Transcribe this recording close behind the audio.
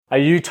Are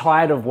you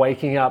tired of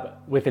waking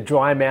up with a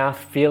dry mouth,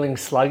 feeling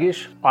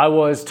sluggish? I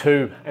was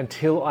too,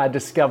 until I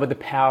discovered the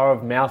power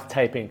of mouth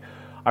taping.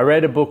 I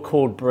read a book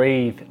called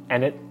Breathe,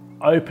 and it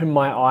opened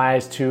my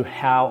eyes to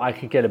how I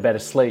could get a better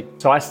sleep.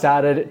 So I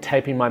started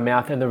taping my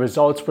mouth, and the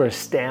results were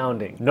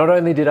astounding. Not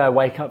only did I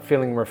wake up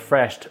feeling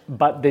refreshed,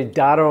 but the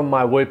data on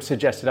my Whoop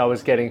suggested I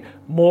was getting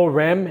more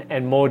REM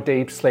and more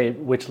deep sleep,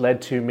 which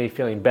led to me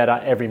feeling better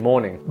every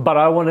morning. But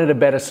I wanted a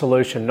better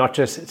solution, not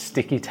just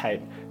sticky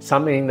tape,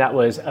 something that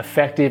was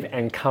effective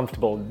and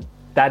comfortable.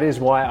 That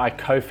is why I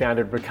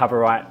co-founded Recover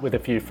Right with a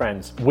few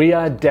friends. We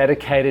are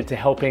dedicated to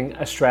helping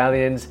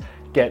Australians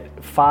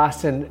get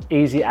fast and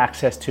easy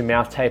access to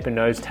mouth tape and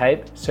nose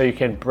tape so you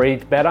can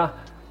breathe better,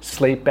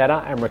 sleep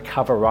better, and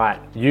recover right.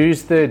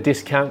 Use the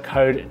discount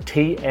code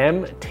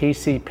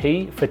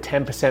TMTCP for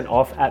 10%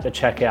 off at the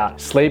checkout.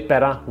 Sleep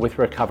better with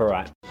Recover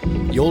Right.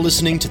 You're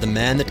listening to the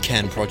Man That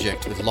Can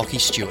Project with Lockie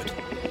Stewart,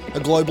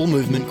 a global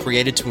movement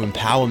created to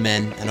empower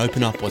men and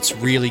open up what's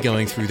really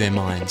going through their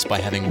minds by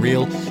having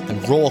real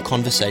and raw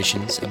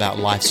conversations about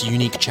life's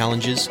unique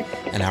challenges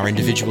and our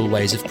individual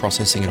ways of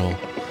processing it all.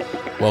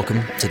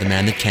 Welcome to the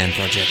Man That Can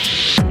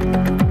Project.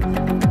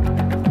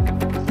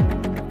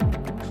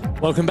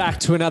 Welcome back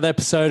to another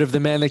episode of the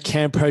Man That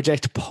Can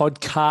Project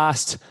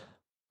podcast.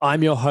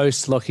 I'm your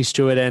host, Lockie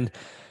Stewart, and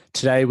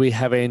today we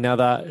have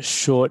another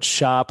short,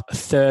 sharp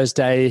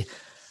Thursday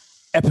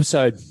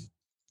episode.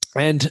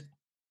 And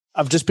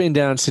I've just been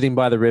down sitting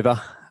by the river.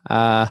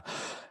 Got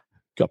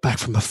back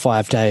from a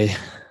 5-day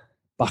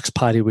Bucks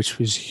party, which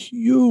was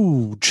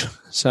huge.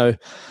 So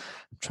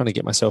trying to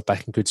get myself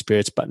back in good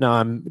spirits, but no,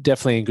 I'm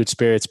definitely in good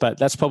spirits, but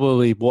that's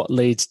probably what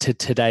leads to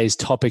today's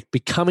topic,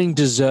 becoming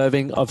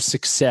deserving of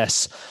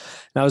success.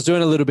 Now, I was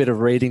doing a little bit of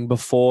reading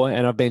before,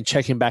 and I've been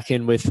checking back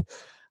in with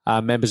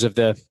members of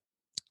the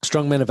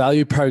Strong Men of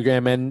Value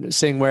program and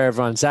seeing where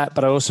everyone's at,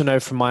 but I also know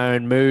from my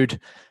own mood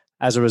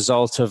as a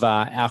result of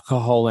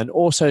alcohol and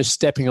also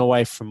stepping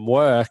away from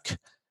work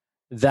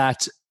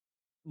that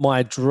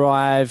my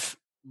drive,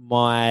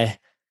 my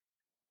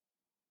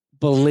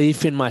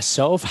belief in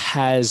myself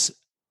has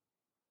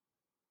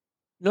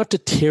not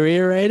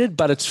deteriorated,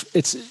 but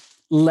it's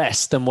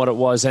less than what it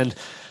was. And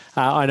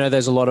I know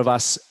there's a lot of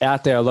us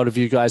out there, a lot of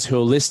you guys who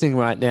are listening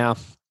right now,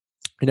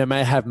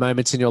 may have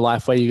moments in your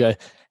life where you go,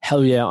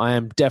 hell yeah, I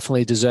am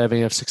definitely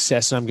deserving of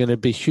success and I'm going to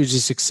be hugely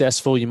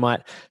successful. You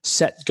might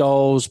set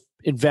goals,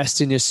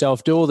 invest in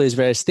yourself, do all these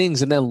various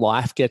things, and then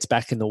life gets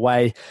back in the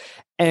way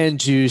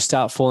and you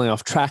start falling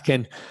off track.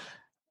 And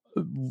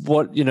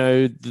what,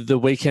 the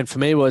weekend for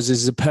me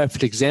is a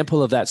perfect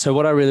example of that. So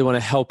what I really want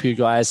to help you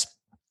guys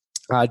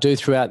do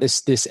throughout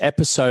this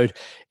episode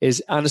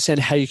is understand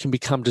how you can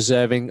become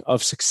deserving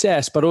of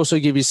success, but also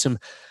give you some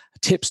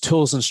tips,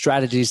 tools, and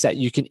strategies that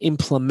you can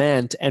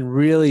implement and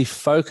really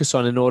focus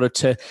on in order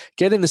to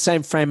get in the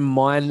same frame of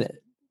mind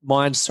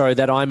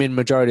that I'm in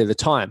majority of the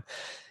time.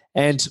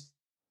 And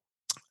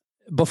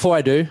before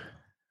I do,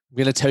 I'm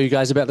going to tell you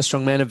guys about the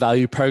Strong Man of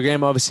Value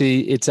program.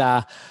 Obviously, it's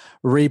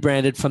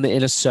rebranded from the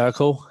Inner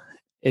Circle.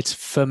 It's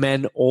for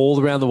men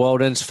all around the world.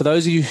 And it's for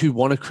those of you who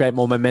want to create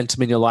more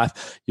momentum in your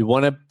life, you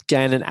want to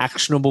gain an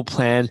actionable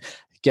plan,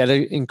 get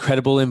an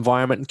incredible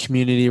environment and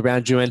community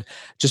around you, and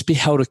just be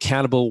held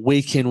accountable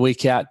week in,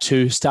 week out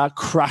to start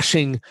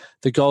crushing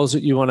the goals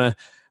that you want to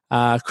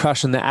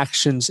crush and the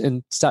actions,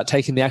 and start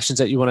taking the actions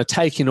that you want to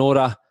take in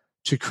order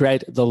to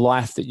create the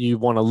life that you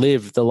want to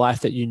live, the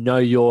life that you know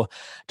you're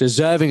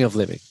deserving of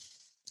living.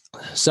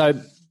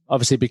 So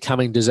obviously,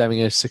 becoming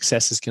deserving of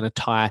success is going to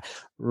tie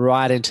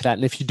right into that.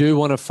 And if you do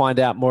want to find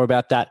out more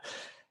about that,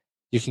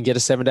 you can get a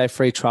 7-day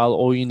free trial.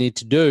 All you need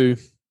to do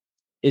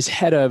is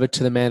head over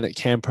to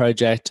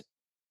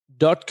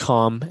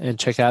themanthatcanproject.com and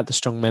check out the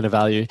Strong Men of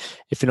Value.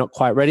 If you're not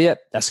quite ready yet,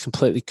 that's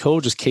completely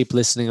cool. Just keep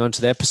listening on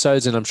to the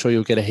episodes, and I'm sure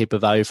you'll get a heap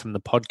of value from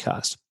the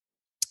podcast.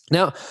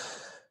 Now,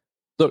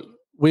 look,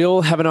 we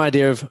all have an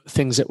idea of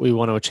things that we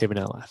want to achieve in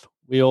our life.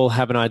 We all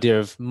have an idea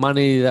of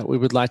money that we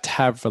would like to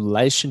have,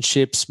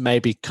 relationships,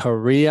 maybe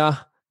career,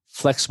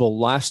 flexible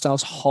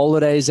lifestyles,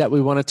 holidays that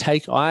we want to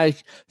take. I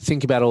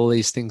think about all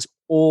these things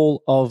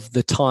all of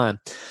the time.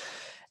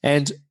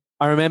 And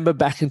I remember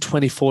back in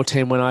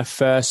 2014 when I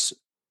first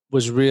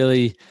was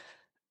really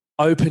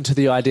open to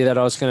the idea that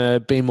I was going to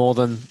be more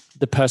than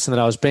the person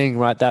that I was being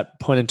right at that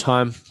point in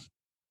time.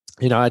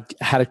 I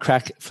had a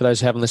crack, for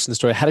those who haven't listened to the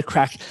story, I had a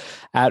crack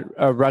at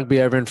a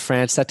rugby over in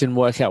France. That didn't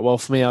work out well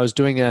for me. I was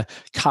doing a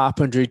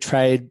carpentry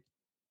trade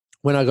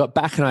when I got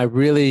back, and I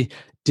really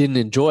didn't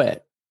enjoy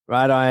it,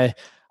 right?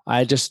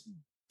 I just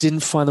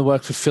didn't find the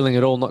work fulfilling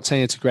at all. Not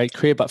saying it's a great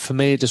career, but for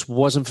me, it just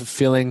wasn't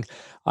fulfilling.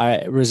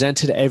 I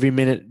resented every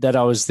minute that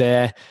I was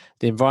there.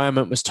 The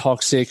environment was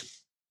toxic.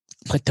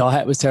 My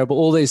diet was terrible.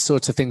 All these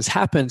sorts of things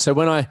happened. So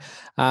when I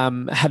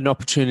had an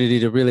opportunity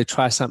to really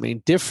try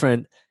something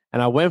different,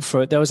 and I went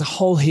for it, there was a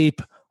whole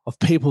heap of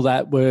people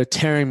that were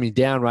tearing me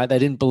down, right? They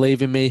didn't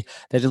believe in me.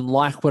 They didn't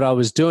like what I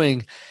was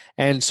doing.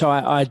 And so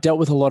I dealt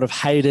with a lot of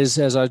haters,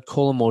 as I'd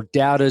call them, or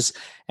doubters.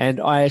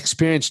 And I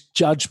experienced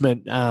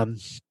judgment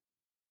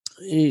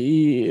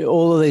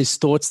all of these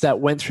thoughts that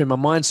went through my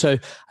mind. So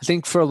I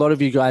think for a lot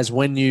of you guys,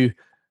 when you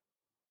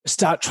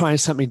start trying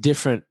something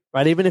different,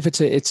 right, even if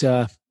it's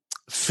a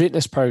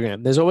fitness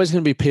program, there's always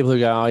going to be people who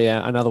go, oh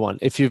yeah, another one.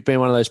 If you've been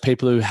one of those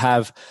people who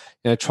have,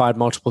 tried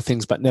multiple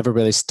things but never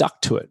really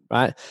stuck to it,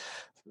 right?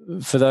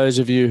 For those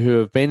of you who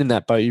have been in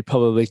that boat, you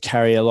probably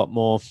carry a lot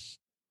more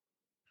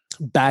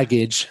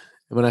baggage.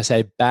 And when I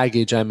say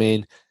baggage, I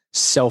mean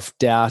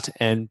self-doubt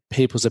and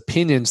people's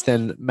opinions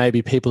than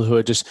maybe people who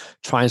are just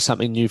trying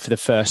something new for the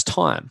first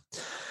time.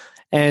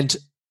 And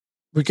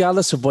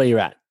regardless of where you're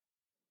at,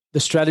 the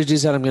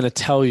strategies that I'm going to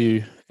tell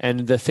you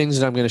and the things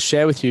that I'm going to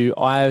share with you,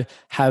 I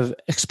have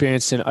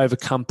experienced and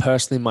overcome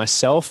personally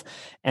myself.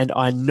 And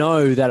I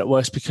know that it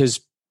works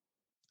because,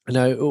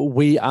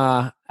 we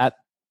are at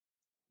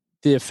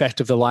the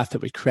effect of the life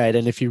that we create.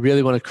 And if you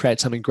really want to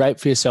create something great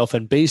for yourself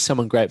and be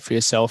someone great for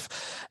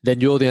yourself, then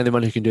you're the only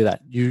one who can do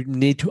that. You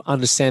need to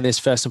understand this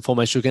first and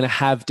foremost. You're going to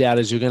have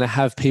doubters. You're going to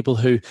have people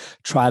who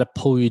try to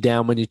pull you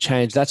down when you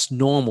change. That's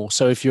normal.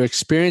 So if you're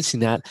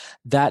experiencing that,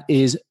 that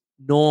is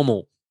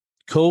normal.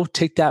 Cool.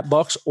 Tick that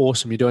box.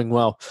 Awesome. You're doing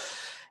well.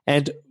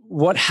 And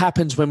what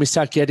happens when we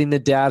start getting the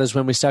doubters,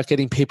 when we start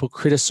getting people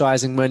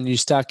criticizing, when you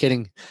start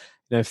getting,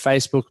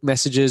 Facebook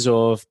messages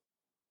or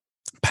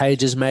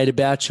pages made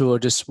about you or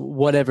just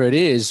whatever it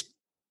is,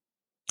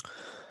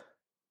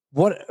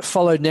 what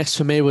followed next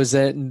for me was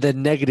the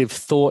negative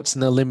thoughts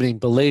and the limiting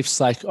beliefs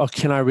like, oh,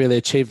 can I really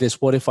achieve this?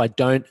 What if I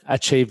don't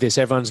achieve this?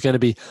 Everyone's going to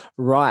be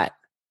right.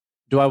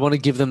 Do I want to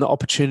give them the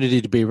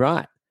opportunity to be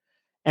right?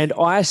 And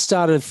I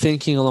started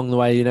thinking along the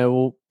way,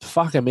 well,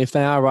 fuck them. If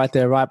they are right,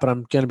 they're right, but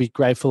I'm going to be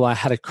grateful I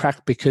had a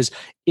crack because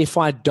if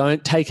I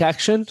don't take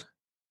action,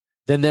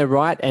 then they're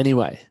right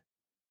anyway.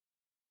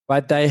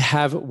 Right? They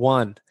have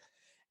won.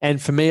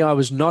 And for me, I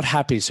was not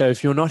happy. So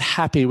if you're not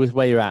happy with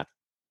where you're at,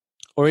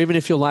 or even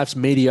if your life's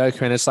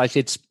mediocre and it's like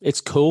it's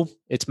cool,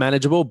 it's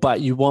manageable,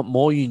 but you want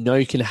more,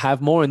 you can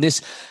have more. And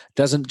this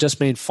doesn't just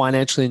mean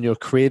financially in your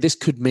career. This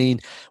could mean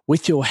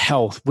with your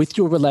health, with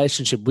your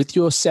relationship, with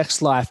your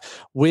sex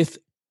life, with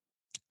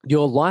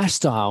your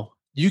lifestyle.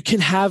 You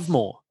can have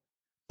more.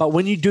 But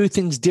when you do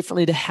things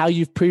differently to how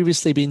you've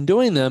previously been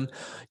doing them,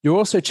 you're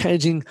also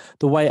changing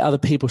the way other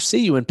people see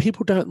you. And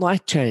people don't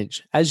like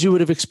change. As you would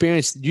have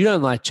experienced, you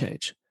don't like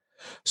change.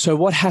 So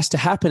what has to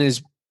happen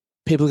is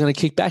people are going to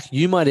kick back.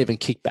 You might even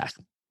kick back.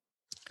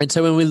 And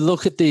so when we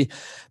look at the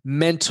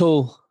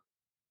mental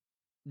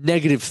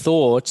negative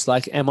thoughts,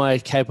 like, am I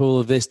capable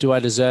of this? Do I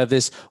deserve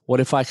this? What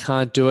if I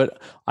can't do it?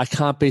 I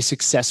can't be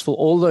successful.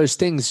 All those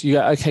things, you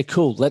go, okay,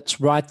 cool. Let's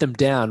write them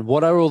down.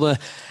 What are all the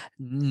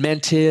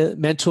mental,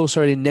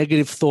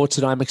 negative thoughts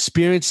that I'm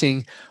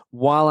experiencing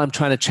while I'm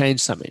trying to change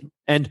something?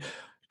 And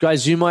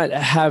guys, you might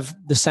have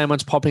the same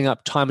ones popping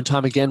up time and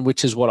time again,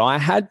 which is what I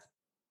had.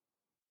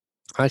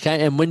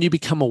 Okay. And when you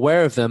become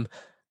aware of them,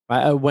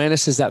 right,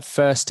 awareness is that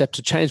first step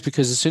to change,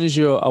 because as soon as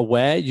you're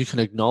aware, you can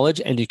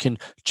acknowledge and you can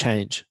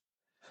change.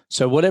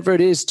 So whatever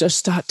it is, just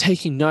start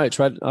taking notes,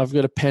 right? I've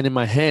got a pen in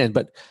my hand,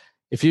 but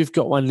if you've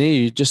got one near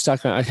you, just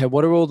start going, okay,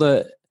 what are all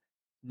the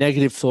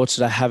negative thoughts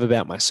that I have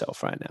about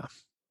myself right now?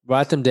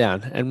 Write them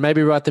down, and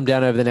maybe write them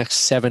down over the next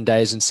 7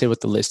 days and see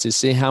what the list is.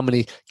 See how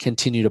many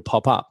continue to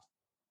pop up.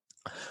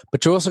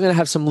 But you're also going to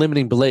have some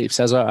limiting beliefs,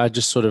 as I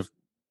just sort of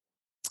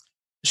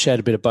shared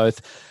a bit of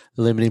both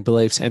limiting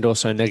beliefs and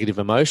also negative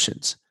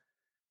emotions.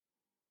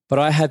 But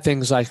I had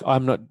things like,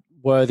 I'm not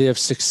worthy of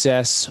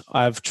success.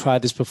 I've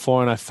tried this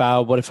before and I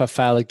failed. What if I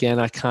fail again?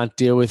 I can't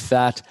deal with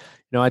that.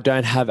 I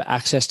don't have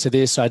access to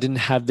this. I didn't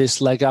have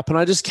this leg up. And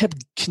I just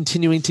kept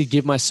continuing to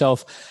give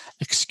myself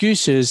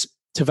excuses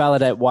to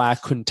validate why I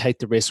couldn't take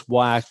the risk,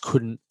 why I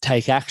couldn't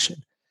take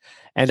action.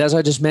 And as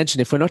I just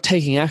mentioned, if we're not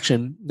taking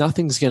action,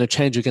 nothing's going to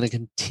change. We're going to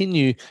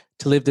continue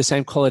to live the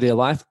same quality of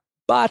life.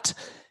 But,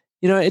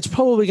 it's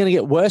probably going to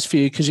get worse for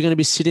you because you're going to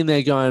be sitting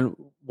there going,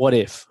 what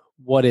if,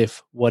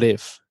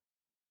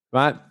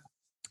 right?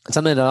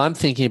 Something that I'm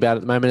thinking about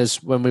at the moment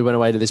is when we went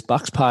away to this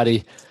Bucks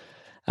party,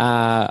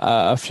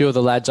 a few of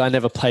the lads I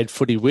never played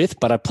footy with,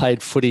 but I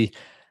played footy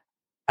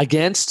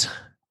against.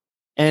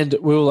 And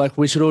we were like,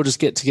 we should all just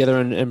get together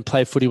and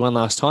play footy one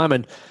last time.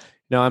 And,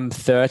 I'm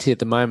 30 at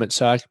the moment,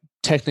 so I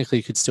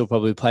technically could still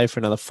probably play for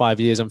another 5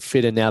 years. I'm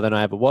fitter now than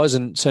I ever was.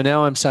 And so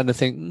now I'm starting to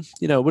think,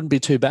 it wouldn't be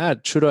too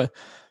bad. Should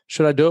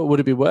I do it? Would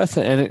it be worth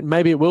it? And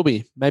maybe it will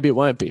be. Maybe it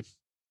won't be.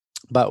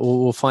 But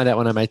we'll find out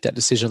when I make that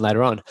decision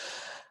later on.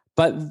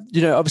 But,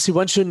 obviously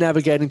once you're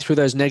navigating through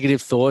those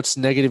negative thoughts,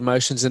 negative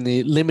emotions, and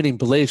the limiting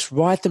beliefs,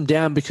 write them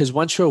down, because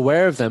once you're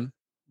aware of them,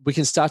 we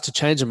can start to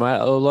change them, right?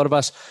 A lot of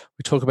us,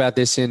 we talk about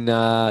this in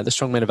the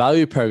Strong Men of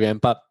Value program,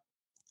 but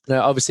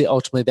obviously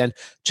ultimately then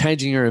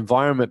changing your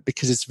environment,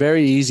 because it's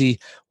very easy,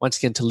 once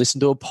again, to listen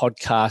to a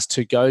podcast,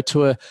 to go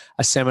to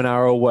a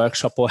seminar or a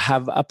workshop, or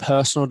have a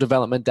personal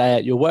development day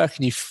at your work,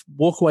 and you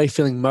walk away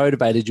feeling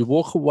motivated, you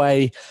walk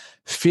away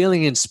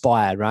feeling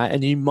inspired, right?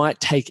 And you might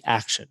take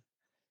action.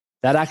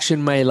 That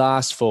action may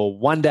last for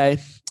 1 day,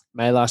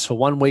 may last for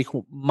 1 week,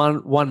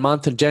 1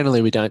 month, and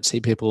generally we don't see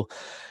people,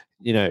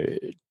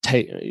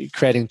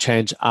 creating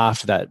change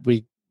after that.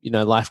 We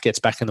life gets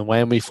back in the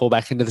way and we fall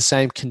back into the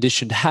same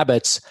conditioned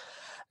habits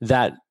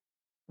that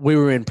we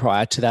were in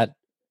prior to that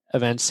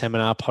event,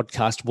 seminar,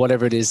 podcast,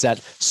 whatever it is that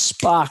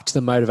sparked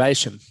the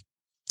motivation.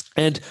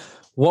 And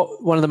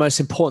one of the most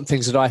important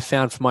things that I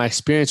found from my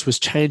experience was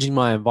changing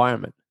my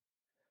environment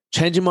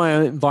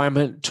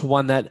to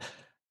one that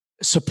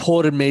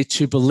supported me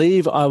to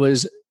believe I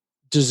was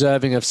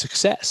deserving of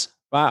success.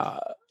 Right?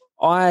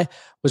 I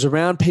was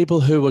around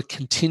people who were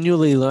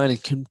continually learning,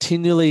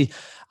 continually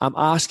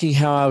asking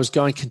how I was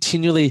going,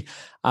 continually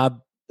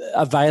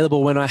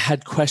available when I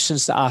had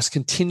questions to ask,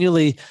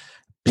 continually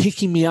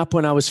picking me up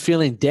when I was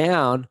feeling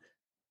down.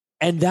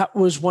 And that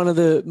was one of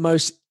the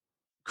most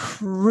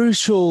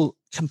crucial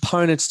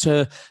components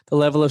to the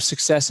level of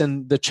success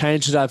and the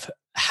change that I've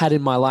had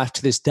in my life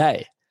to this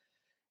day.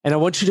 And I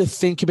want you to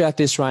think about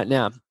this right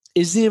now.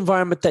 Is the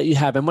environment that you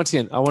have, and once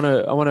again, I want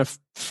to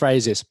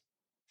phrase this.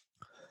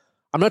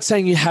 I'm not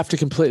saying you have to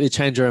completely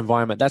change your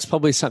environment. That's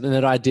probably something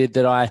that I did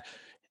that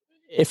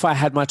if I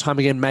had my time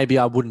again, maybe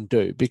I wouldn't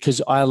do,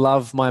 because I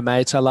love my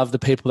mates. I love the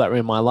people that were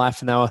in my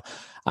life, and they were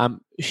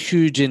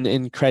huge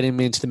in creating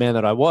me into the man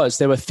that I was.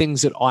 There were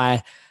things that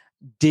I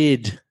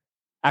did,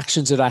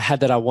 actions that I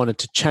had that I wanted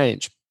to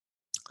change.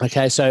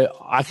 Okay, so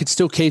I could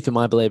still keep them,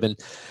 I believe in.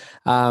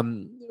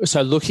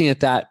 So looking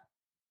at that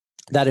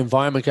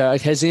environment, go,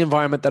 okay, is the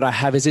environment that I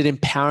have, is it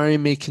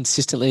empowering me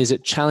consistently? Is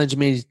it challenging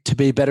me to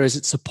be better? Is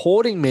it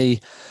supporting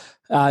me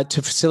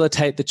to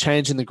facilitate the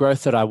change and the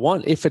growth that I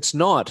want? If it's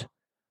not,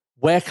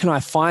 where can I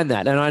find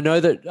that? And I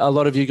know that a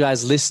lot of you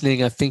guys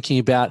listening are thinking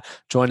about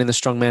joining the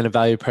Strong Man of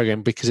Value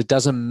program, because it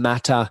doesn't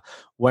matter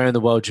where in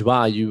the world you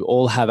are. You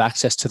all have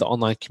access to the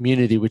online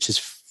community, which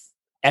is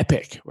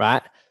epic,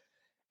 right?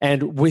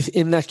 And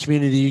within that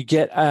community, you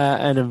get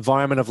an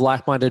environment of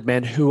like-minded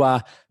men who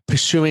are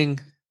pursuing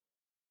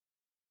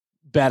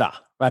better,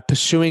 right?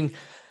 Pursuing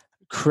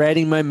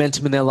creating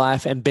momentum in their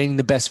life and being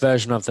the best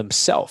version of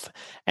themselves.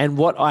 And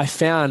what I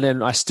found,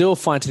 and I still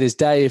find to this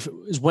day,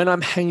 is when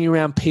I'm hanging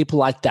around people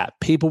like that,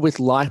 people with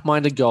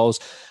like-minded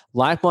goals,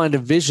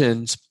 like-minded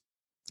visions,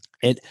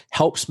 it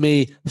helps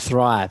me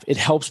thrive. It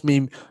helps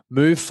me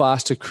move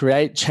faster,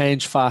 create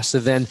change faster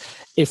than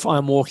if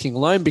I'm walking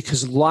alone,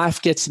 because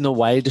life gets in the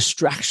way,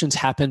 distractions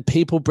happen,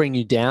 people bring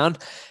you down.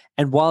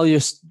 And while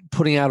you're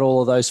putting out all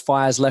of those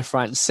fires left,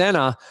 right, and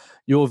center,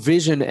 your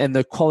vision and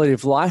the quality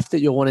of life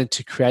that you're wanting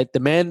to create, the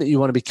man that you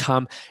want to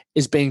become,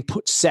 is being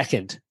put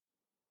second.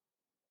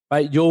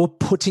 Right? You're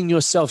putting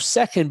yourself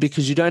second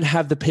because you don't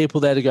have the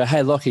people there to go,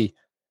 hey, Lockie,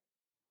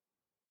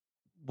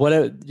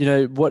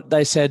 what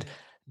they said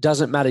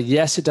doesn't matter.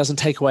 Yes, it doesn't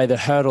take away the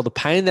hurt or the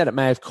pain that it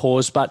may have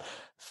caused, but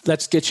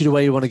let's get you to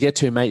where you want to get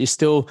to, mate. You're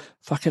still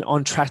fucking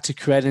on track to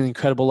create an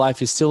incredible life.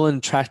 You're still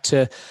on track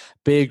to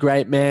be a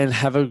great man,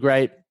 have a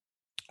great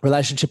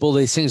relationship, all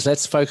these things.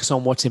 Let's focus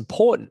on what's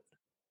important.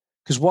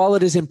 Because while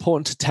it is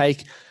important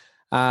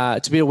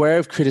to be aware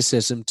of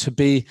criticism, to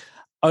be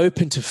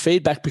open to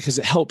feedback because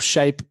it helps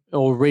shape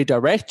or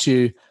redirect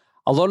you,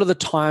 a lot of the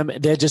time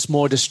they're just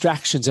more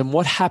distractions. And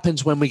what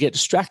happens when we get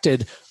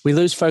distracted, we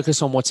lose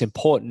focus on what's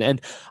important. And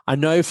I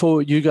know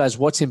for you guys,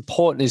 what's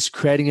important is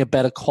creating a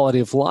better quality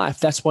of life.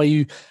 That's why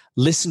you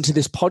listen to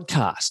this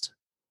podcast.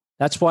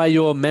 That's why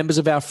you're members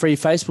of our free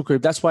Facebook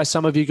group. That's why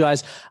some of you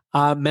guys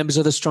are members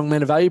of the Strong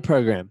Man of Value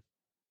program,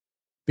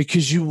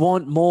 because you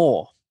want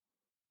more.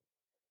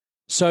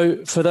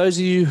 So for those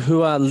of you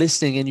who are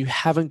listening and you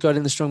haven't got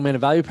in the Strong Man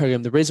of Value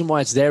program, the reason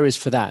why it's there is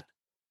for that,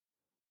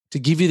 to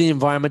give you the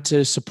environment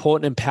to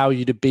support and empower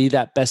you to be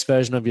that best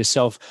version of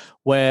yourself,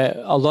 where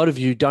a lot of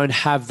you don't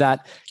have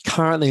that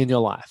currently in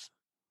your life.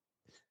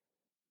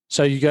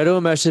 So you go to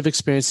immersive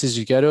experiences,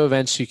 you go to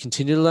events, you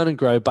continue to learn and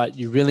grow, but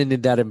you really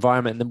need that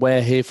environment, and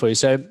we're here for you.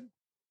 So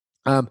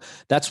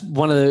that's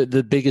one of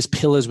the biggest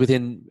pillars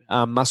within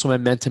muscle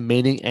momentum,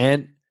 meaning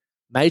and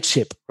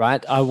mateship,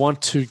 right? I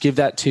want to give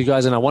that to you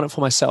guys, and I want it for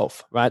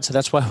myself, right? So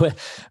that's why we're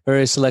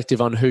very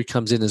selective on who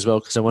comes in as well,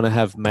 because I want to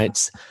have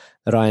mates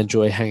that I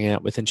enjoy hanging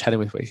out with and chatting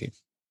with weekly.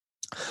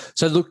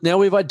 So look, now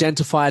we've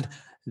identified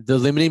the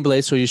limiting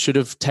beliefs, or you should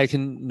have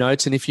taken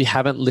notes. And if you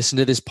haven't, listened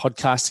to this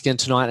podcast again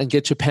tonight and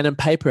get your pen and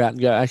paper out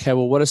and go, okay,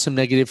 well, what are some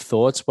negative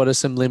thoughts? What are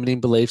some limiting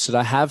beliefs that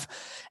I have?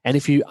 And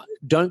if you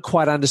don't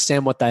quite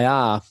understand what they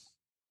are,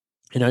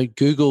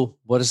 Google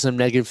what are some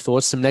negative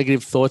thoughts. Some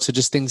negative thoughts are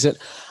just things that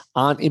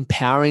aren't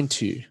empowering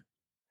to you,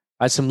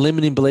 right? Some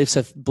limiting beliefs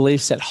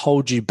that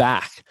hold you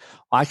back.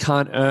 I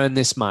can't earn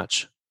this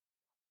much.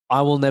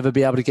 I will never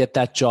be able to get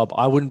that job.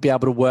 I wouldn't be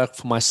able to work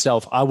for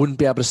myself. I wouldn't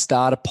be able to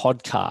start a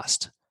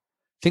podcast.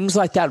 Things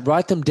like that.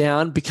 Write them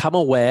down, become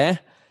aware,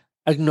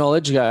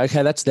 acknowledge, go,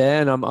 okay, that's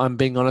there, and I'm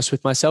being honest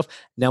with myself.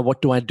 Now,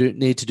 what do I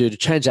need to do to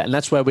change that? And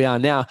that's where we are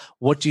now.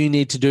 What do you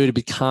need to do to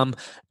become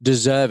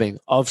deserving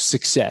of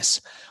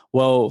success?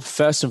 Well,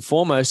 first and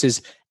foremost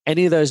is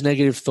any of those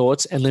negative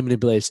thoughts and limiting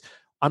beliefs.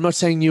 I'm not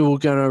saying you were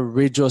going to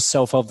rid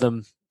yourself of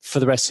them for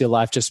the rest of your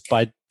life just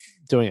by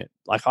doing it.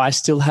 Like, I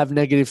still have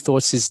negative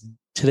thoughts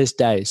to this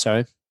day.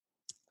 So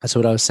that's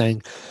what I was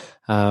saying.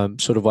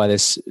 Sort of why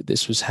this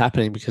was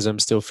happening, because I'm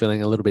still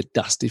feeling a little bit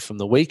dusty from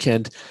the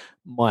weekend.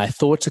 my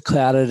thoughts are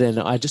clouded and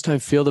I just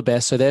don't feel the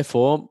best. So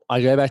therefore,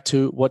 I go back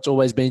to what's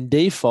always been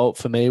default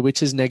for me,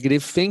 which is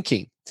negative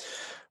thinking,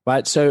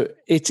 right? So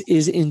it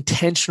is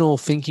intentional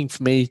thinking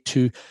for me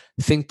to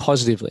think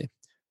positively,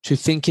 to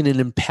think in an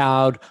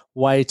empowered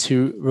way,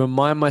 to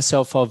remind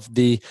myself of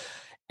the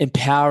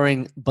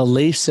empowering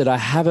beliefs that I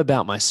have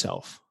about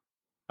myself.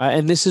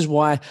 And this is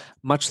why,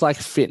 much like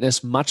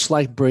fitness, much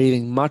like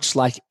breathing, much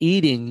like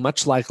eating,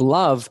 much like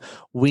love,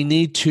 we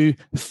need to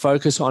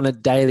focus on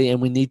it daily and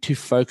we need to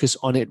focus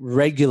on it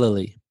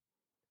regularly.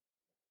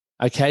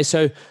 Okay,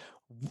 so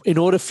in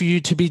order for you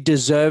to be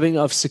deserving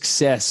of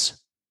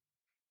success,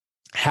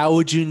 how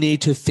would you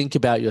need to think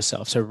about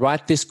yourself? So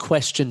write this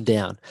question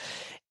down.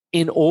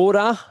 In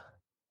order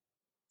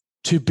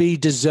to be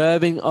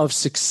deserving of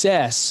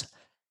success,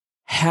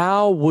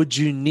 how would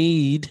you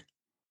need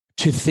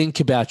to think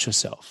about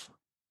yourself?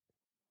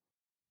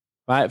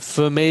 Right?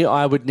 For me,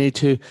 I would need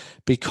to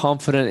be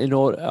confident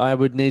I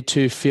would need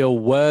to feel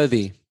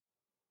worthy.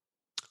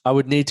 I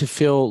would need to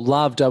feel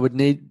loved. I would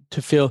need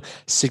to feel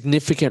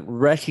significant,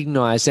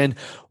 recognized. And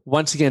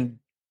once again,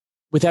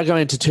 without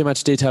going into too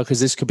much detail, because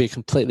this could be a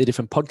completely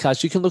different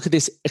podcast, you can look at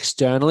this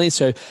externally.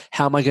 So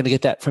how am I going to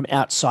get that from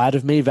outside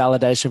of me,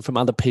 validation from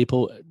other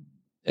people,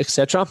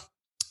 etc.?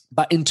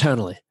 But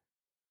internally,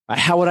 right?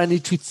 How would I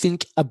need to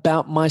think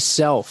about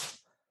myself?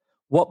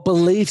 What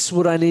beliefs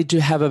would I need to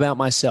have about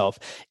myself?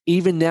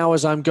 Even now,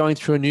 as I'm going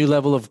through a new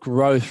level of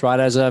growth, right?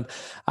 As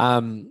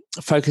I'm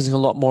focusing a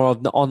lot more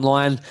on the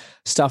online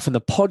stuff and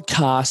the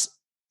podcast,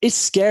 it's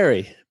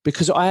scary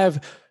because I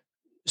have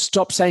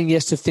stopped saying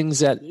yes to things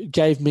that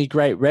gave me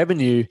great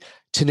revenue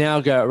to now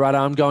go, right,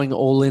 I'm going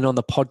all in on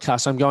the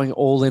podcast. I'm going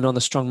all in on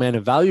the Strong Man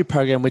of Value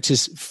program, which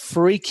is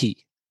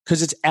freaky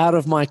because it's out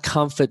of my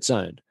comfort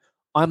zone.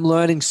 I'm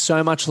learning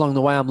so much along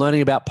the way. I'm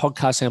learning about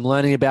podcasting. I'm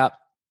learning about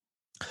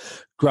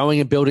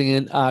growing and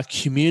building a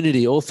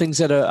community, all things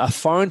that are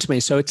foreign to me.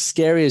 So it's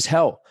scary as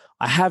hell.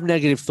 I have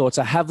negative thoughts.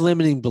 I have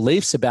limiting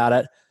beliefs about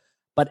it.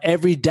 But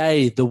every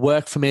day the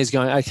work for me is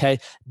going, okay,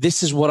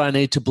 this is what I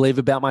need to believe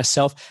about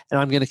myself. And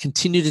I'm going to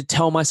continue to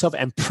tell myself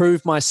and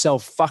prove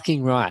myself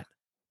fucking right.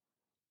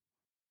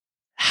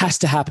 Has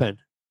to happen.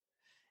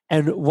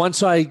 And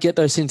once I get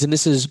those things, and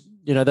this is,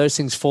 those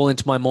things fall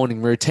into my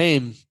morning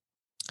routine,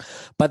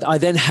 but I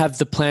then have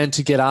the plan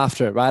to get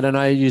after it, right? And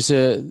I use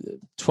a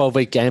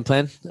 12-week game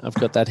plan. I've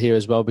got that here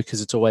as well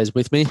because it's always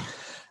with me.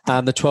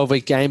 The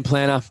 12-week game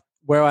planner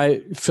where I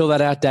fill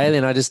that out daily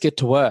and I just get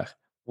to work.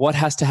 What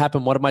has to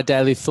happen? What are my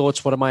daily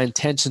thoughts? What are my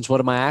intentions?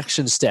 What are my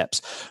action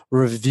steps?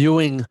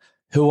 Reviewing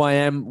who I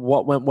am,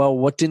 what went well,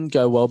 what didn't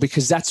go well,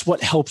 because that's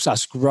what helps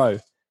us grow.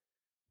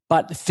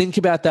 But think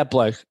about that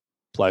blokes.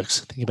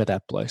 Think about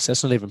that blokes.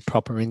 That's not even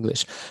proper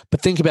English.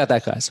 But think about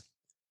that, guys.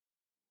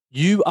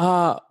 You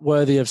are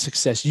worthy of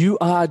success. You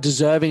are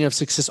deserving of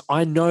success.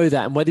 I know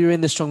that. And whether you're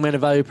in the Strong Man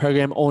of Value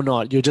program or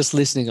not, you're just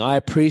listening. I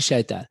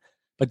appreciate that.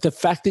 But the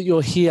fact that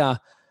you're here,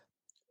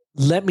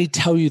 let me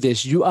tell you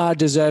this, you are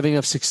deserving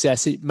of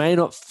success. It may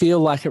not feel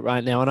like it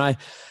right now. And I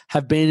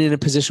have been in a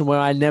position where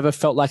I never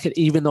felt like it,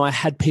 even though I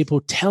had people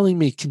telling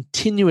me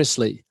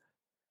continuously.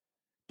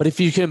 But if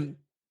you can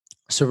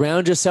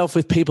surround yourself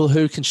with people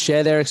who can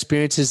share their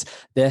experiences,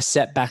 their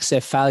setbacks,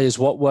 their failures,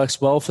 what works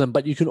well for them,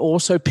 but you can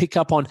also pick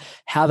up on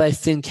how they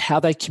think, how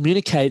they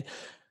communicate,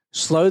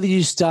 slowly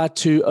you start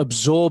to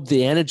absorb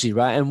the energy,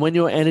 right? And when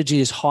your energy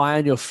is high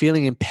and you're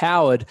feeling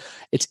empowered,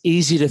 it's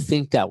easy to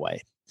think that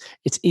way.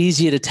 It's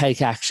easier to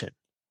take action.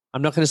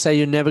 I'm not going to say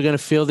you're never going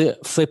to feel the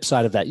flip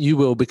side of that. You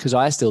will, because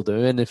I still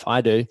do. And if I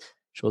do,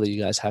 surely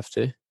you guys have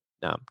to.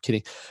 No, I'm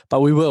kidding.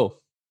 But we will.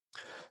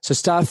 So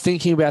start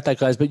thinking about that,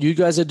 guys. But you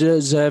guys are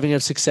deserving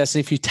of success. And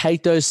if you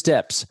take those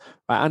steps,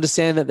 right,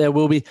 understand that there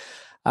will be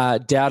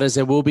doubters.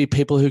 There will be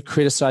people who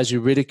criticize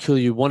you, ridicule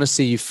you, want to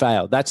see you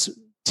fail. That's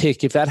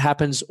tick. If that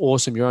happens,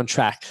 awesome. You're on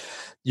track.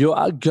 You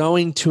are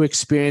going to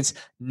experience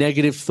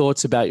negative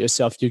thoughts about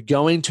yourself. You're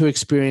going to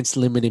experience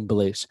limiting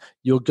beliefs.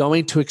 You're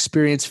going to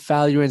experience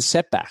failure and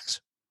setbacks.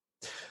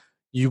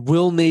 You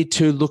will need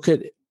to look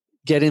at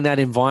getting that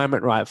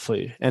environment right for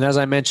you. And as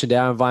I mentioned,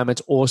 our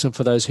environment's awesome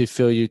for those who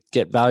feel you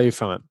get value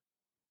from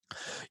it.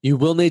 You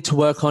will need to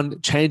work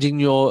on changing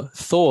your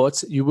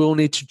thoughts. You will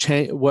need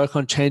to work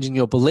on changing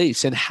your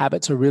beliefs, and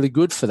habits are really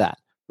good for that.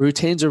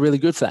 Routines are really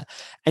good for that.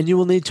 And you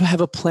will need to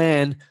have a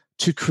plan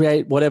to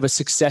create whatever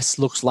success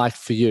looks like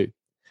for you.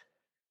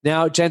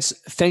 Now, gents,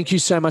 thank you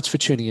so much for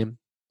tuning in.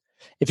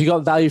 If you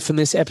got value from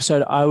this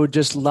episode, I would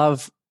just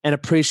love and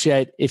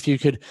appreciate if you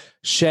could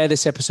share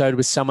this episode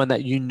with someone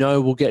that you know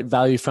will get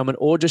value from it,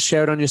 or just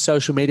share it on your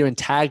social media and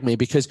tag me,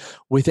 because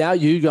without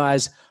you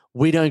guys,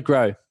 we don't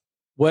grow.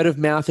 Word of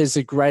mouth is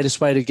the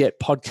greatest way to get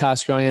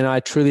podcasts going, and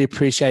I truly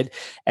appreciate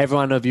every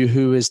one of you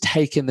who has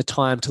taken the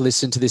time to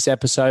listen to this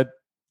episode.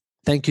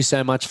 Thank you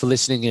so much for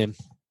listening in.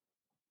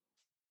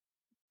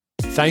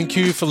 Thank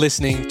you for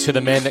listening to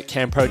the Man That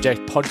Can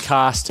Project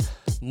podcast.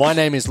 My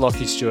name is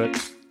Lockie Stewart,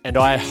 and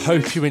I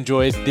hope you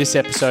enjoyed this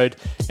episode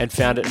and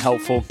found it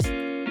helpful.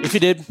 If you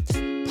did,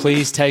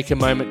 please take a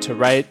moment to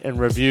rate and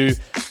review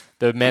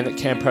the Man That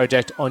Can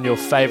Project on your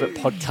favorite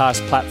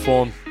podcast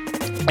platform.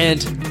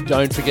 And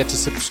don't forget to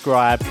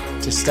subscribe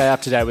to stay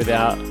up to date with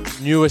our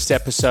newest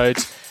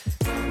episodes.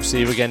 We'll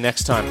see you again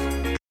next time.